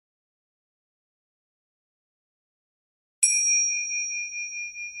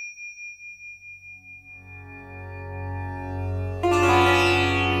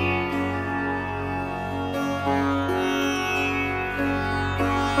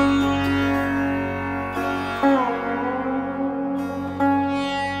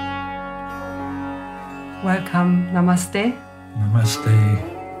Welcome. Namaste.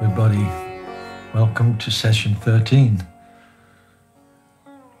 Namaste, everybody. Welcome to session 13.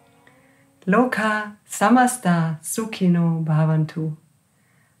 Lokah, Samasta, Sukhino, Bhavantu.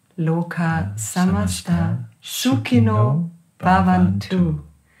 Lokah, Samasta, Sukhino, Bhavantu.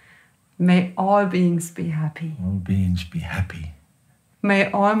 May all beings be happy. All beings be happy. May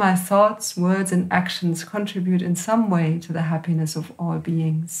all my thoughts, words and actions contribute in some way to the happiness of all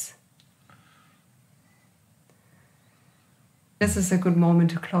beings. This is a good moment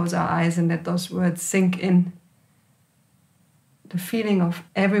to close our eyes and let those words sink in. The feeling of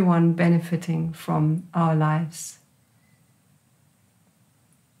everyone benefiting from our lives.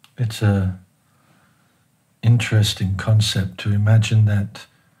 It's an interesting concept to imagine that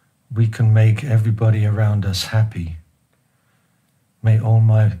we can make everybody around us happy. May all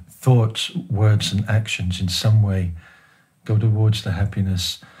my thoughts, words and actions in some way go towards the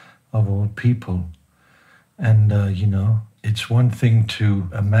happiness of all people. And, it's one thing to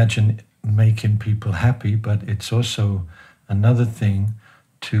imagine making people happy, but it's also another thing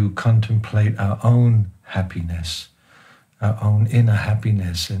to contemplate our own happiness, our own inner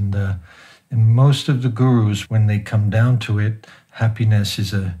happiness. And in most of the gurus, when they come down to it, happiness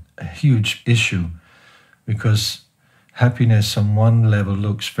is a huge issue, because happiness on one level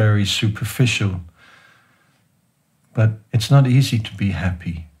looks very superficial, but it's not easy to be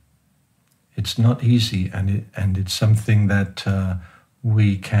happy. It's not easy, and it's something that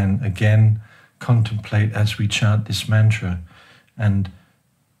we can again contemplate as we chant this mantra, and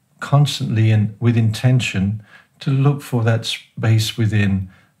constantly and with intention to look for that space within.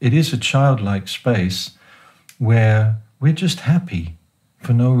 It is a childlike space where we're just happy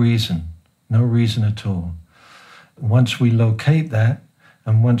for no reason at all. Once we locate that,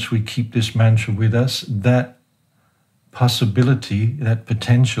 and once we keep this mantra with us, that possibility, that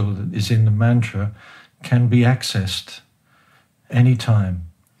potential that is in the mantra can be accessed anytime.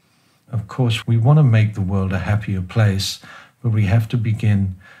 Of course, we want to make the world a happier place, but we have to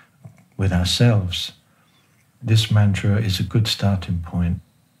begin with ourselves. This mantra is a good starting point.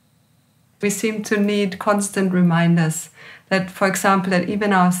 We seem to need constant reminders that, for example, that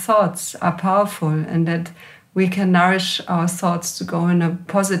even our thoughts are powerful and that we can nourish our thoughts to go in a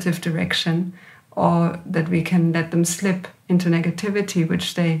positive direction, or that we can let them slip into negativity,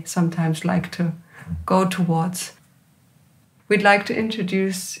 which they sometimes like to go towards. We'd like to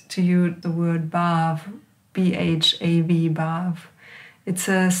introduce to you the word bhav, B-H-A-V, bhav. It's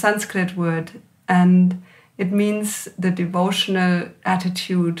a Sanskrit word, and it means the devotional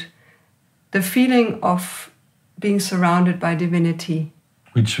attitude, the feeling of being surrounded by divinity.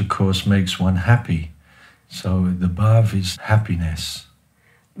 Which, of course, makes one happy. So the bhav is happiness.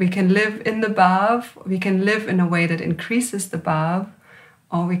 We can live in the bhav, we can live in a way that increases the bhav,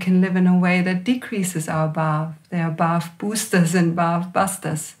 or we can live in a way that decreases our bhav. They are bhav boosters and bhav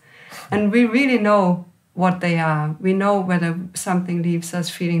busters. And we really know what they are. We know whether something leaves us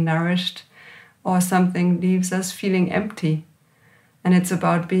feeling nourished or something leaves us feeling empty. And it's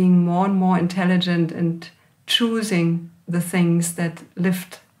about being more and more intelligent and choosing the things that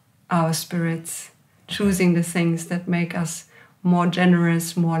lift our spirits, choosing the things that make us more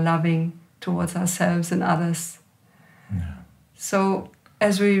generous, more loving towards ourselves and others. Yeah. So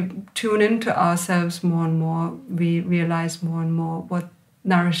as we tune into ourselves more and more, we realize more and more what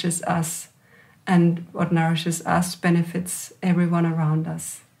nourishes us, and what nourishes us benefits everyone around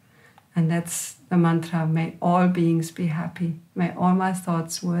us. And that's the mantra, may all beings be happy. May all my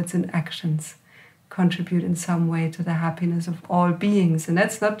thoughts, words and actions contribute in some way to the happiness of all beings. And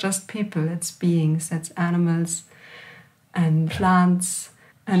that's not just people, it's beings, that's animals and plants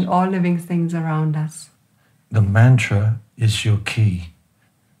and all living things around us. The mantra is your key.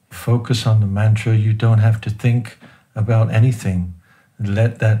 Focus on the mantra. You don't have to think about anything.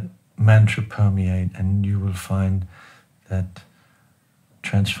 Let that mantra permeate, and you will find that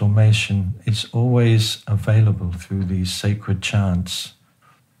transformation is always available through these sacred chants.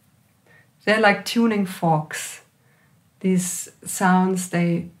 They're like tuning forks. These sounds,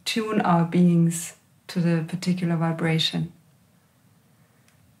 they tune our beings to the particular vibration.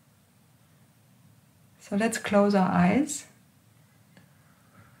 So let's close our eyes.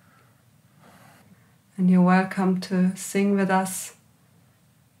 And you're welcome to sing with us,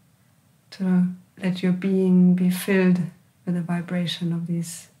 to let your being be filled with the vibration of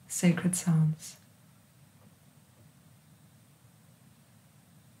these sacred sounds.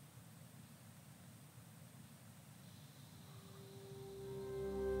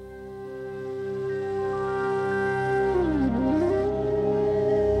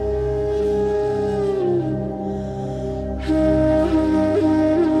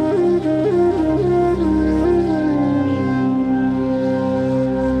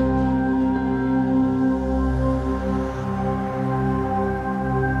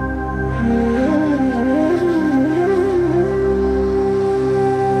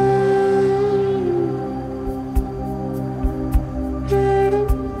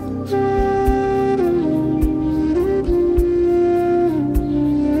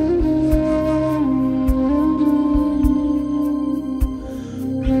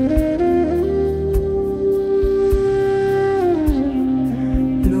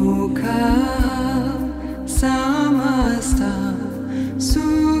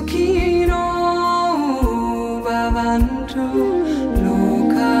 Bhavantu,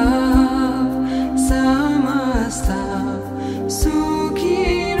 Lokah Samasta,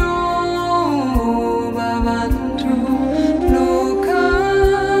 Sukhino Bhavantu, Lokah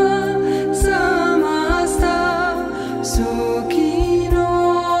Samasta, Sukhino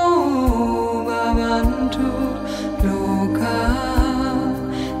Bhavantu, Lokah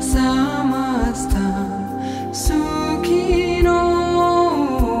Samasta, Sukhino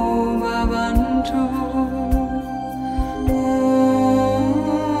Bhavantu.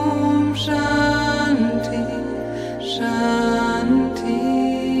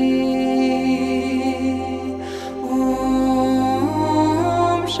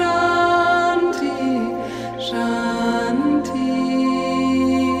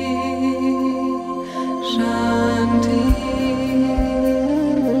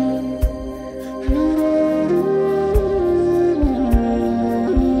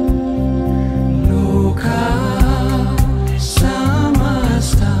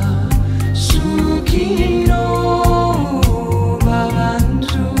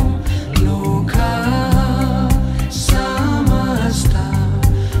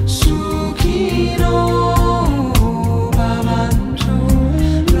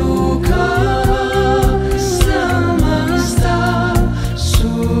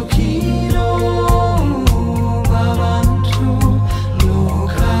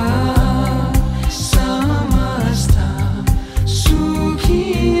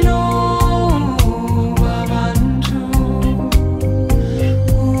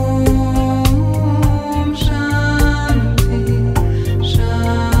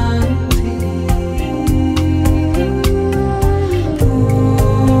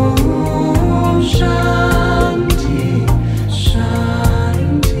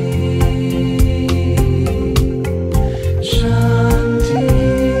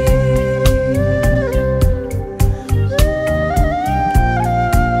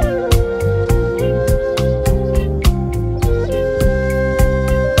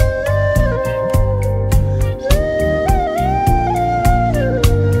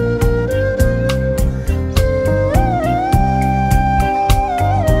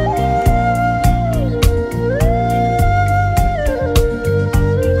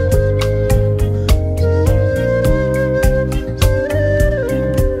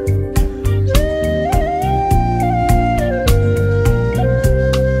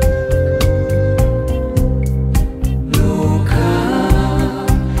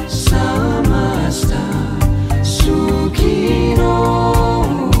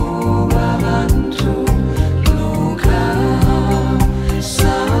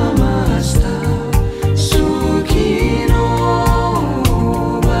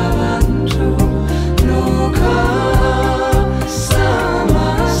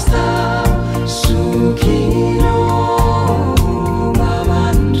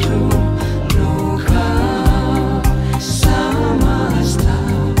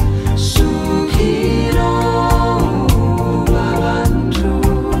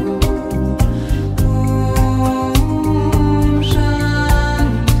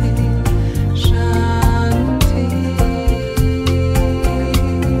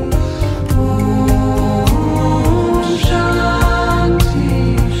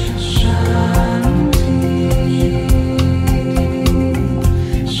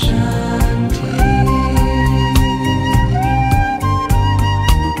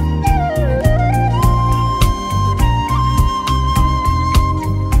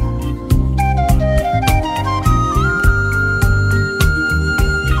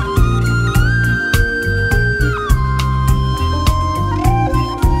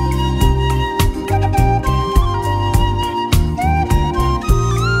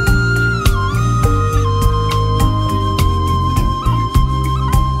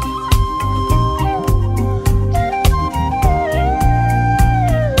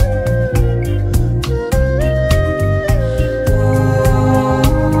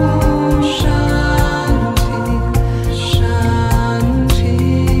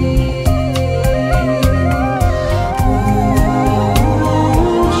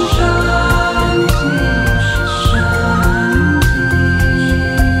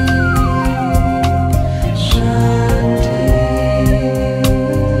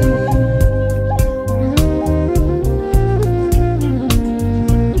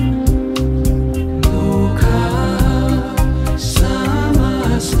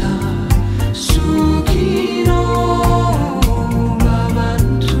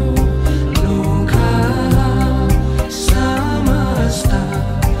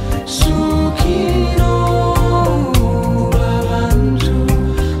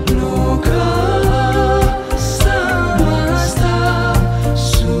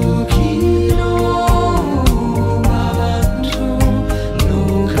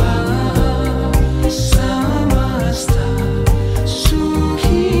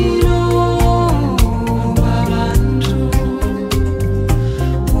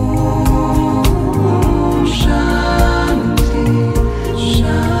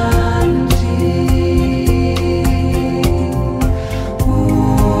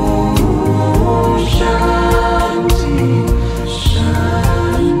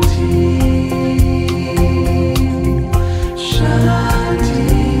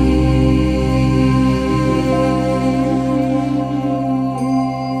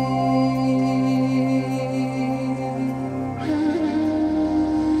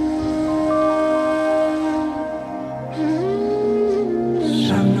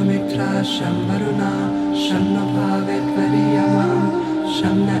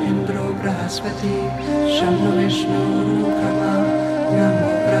 Indro Brahaspati, Shanno Vishnu Rukama, Namo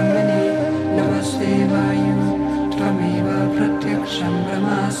Brahmani, Namaste Vayu, Tvameva Pratyaksham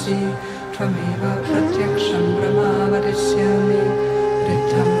Brahmasi, Tvameva Pratyaksham Brahma Vadisyami,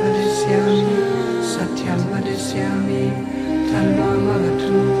 Ritam Vadisyami, Satyam Vadisyami, Tanmam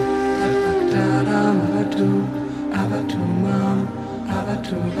Avatu, Tadbhaktaram Avatu, Avatu Mam,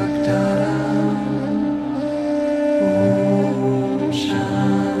 Avatu Bhaktaram. Om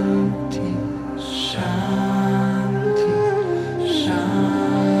Shanti, Shanti, Shanti.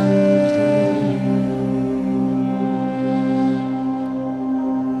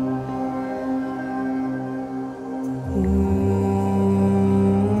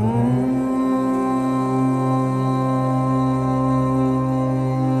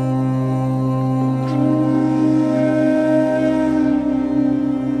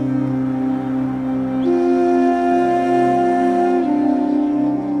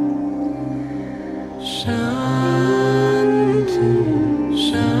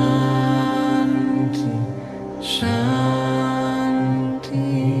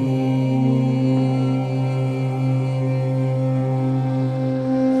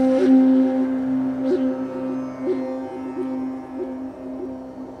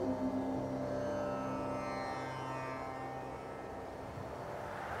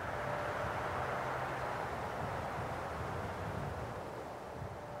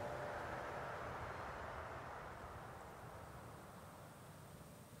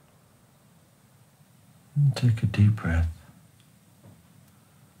 Take a deep breath.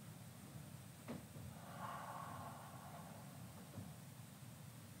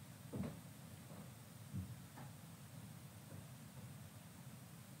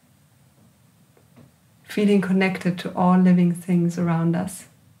 Feeling connected to all living things around us.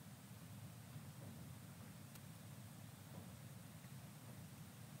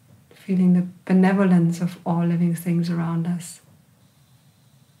 Feeling the benevolence of all living things around us.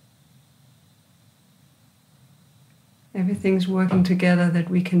 Everything's working together that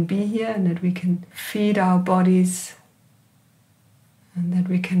we can be here and that we can feed our bodies and that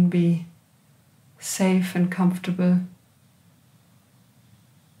we can be safe and comfortable.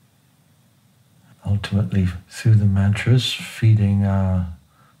 Ultimately, through the mantras, feeding our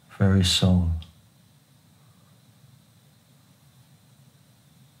very soul.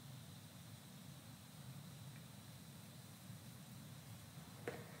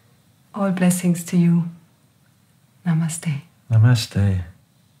 All blessings to you. Namaste. Namaste.